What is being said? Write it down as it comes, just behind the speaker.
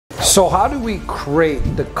So how do we create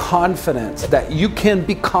the confidence that you can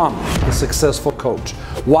become a successful coach?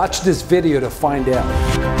 Watch this video to find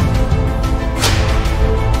out.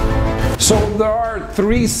 So there are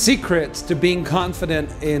 3 secrets to being confident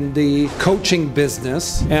in the coaching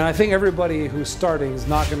business, and I think everybody who's starting is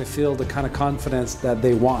not going to feel the kind of confidence that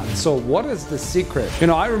they want. So what is the secret? You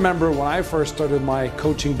know, I remember when I first started my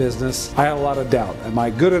coaching business, I had a lot of doubt. Am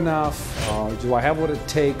I good enough? Do I have what it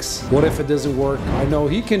takes? What if it doesn't work? I know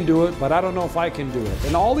he can do it, but I don't know if I can do it.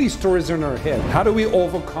 And all these stories are in our head. How do we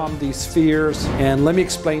overcome these fears? And let me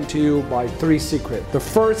explain to you by 3 secrets. The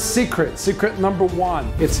first secret number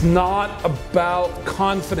 1, it's not about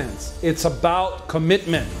confidence. It's about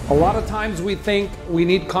commitment. A lot of times we think we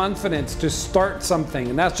need confidence to start something,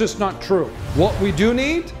 and that's just not true. What we do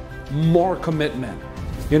need? More commitment.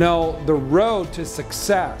 You know, the road to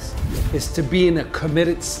success is to be in a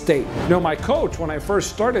committed state. You know, my coach, when I first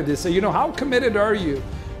started, he said, you know, how committed are you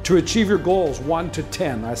to achieve your goals 1 to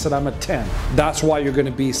 10? I said, I'm a 10. That's why you're going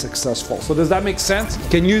to be successful. So does that make sense?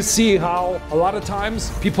 Can you see how a lot of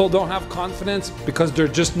times people don't have confidence because they're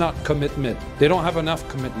just not commitment. They don't have enough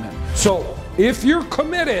commitment. So if you're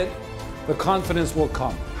committed, the confidence will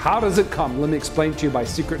come. How does it come? Let me explain to you by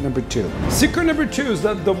secret number 2. Secret number 2 is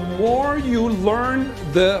that the more you learn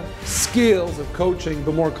the skills of coaching,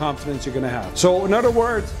 the more confidence you're going to have. So in other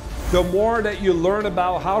words, the more that you learn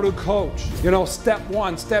about how to coach, you know, step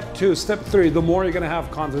 1, step 2, step 3, the more you're going to have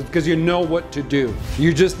confidence because you know what to do.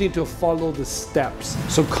 You just need to follow the steps.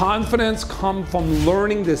 So confidence comes from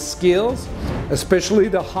learning the skills, especially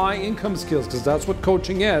the high income skills, because that's what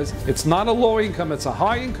coaching is. It's not a low income, it's a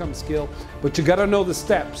high income skill, but you got to know the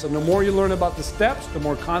steps. And the more you learn about the steps, the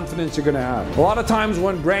more confidence you're going to have. A lot of times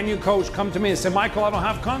when brand new coach come to me and say, Michael, I don't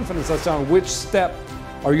have confidence, I say, which step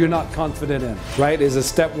are you not confident in, right? Is it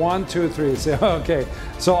step 1, 2, 3? Say, okay.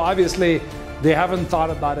 So obviously they haven't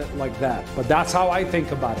thought about it like that, but that's how I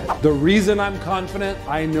think about it. The reason I'm confident,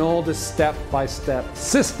 I know the step-by-step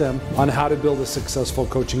system on how to build a successful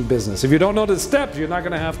coaching business. If you don't know the steps, you're not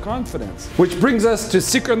going to have confidence. Which brings us to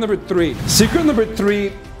secret number 3. Secret number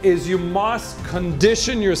 3 is you must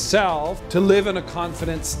condition yourself to live in a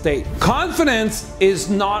confident state. Confidence is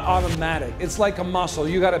not automatic. It's like a muscle.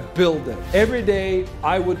 You got to build it. Every day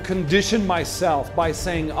I would condition myself by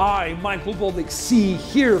saying, I, Michael Boldick, see,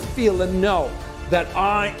 hear, feel, and know that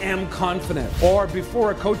I am confident. Or before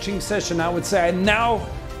a coaching session, I would say, I now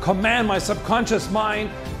command my subconscious mind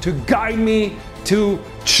to guide me to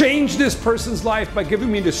change this person's life by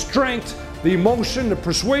giving me the strength, the emotion, the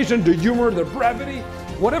persuasion, the humor, the brevity,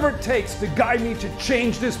 whatever it takes to guide me to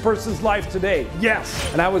change this person's life today. Yes.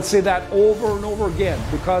 And I would say that over and over again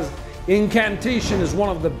because incantation is one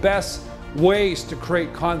of the best ways to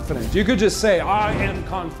create confidence. You could just say, I am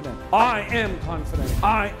confident, I am confident,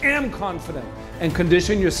 I am confident, and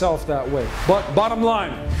condition yourself that way. But bottom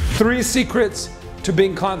line, 3 secrets to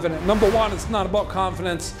being confident. Number 1, it's not about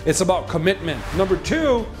confidence, it's about commitment. Number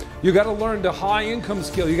 2, you got to learn the high income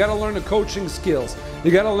skill. You got to learn the coaching skills.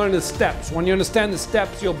 You got to learn the steps. When you understand the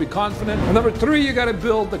steps, you'll be confident. And number 3, you got to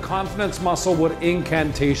build the confidence muscle with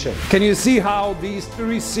incantation. Can you see how these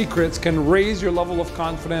 3 secrets can raise your level of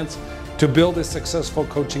confidence to build a successful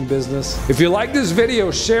coaching business? If you like this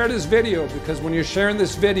video, share this video, because when you're sharing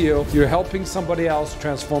this video, you're helping somebody else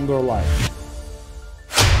transform their life.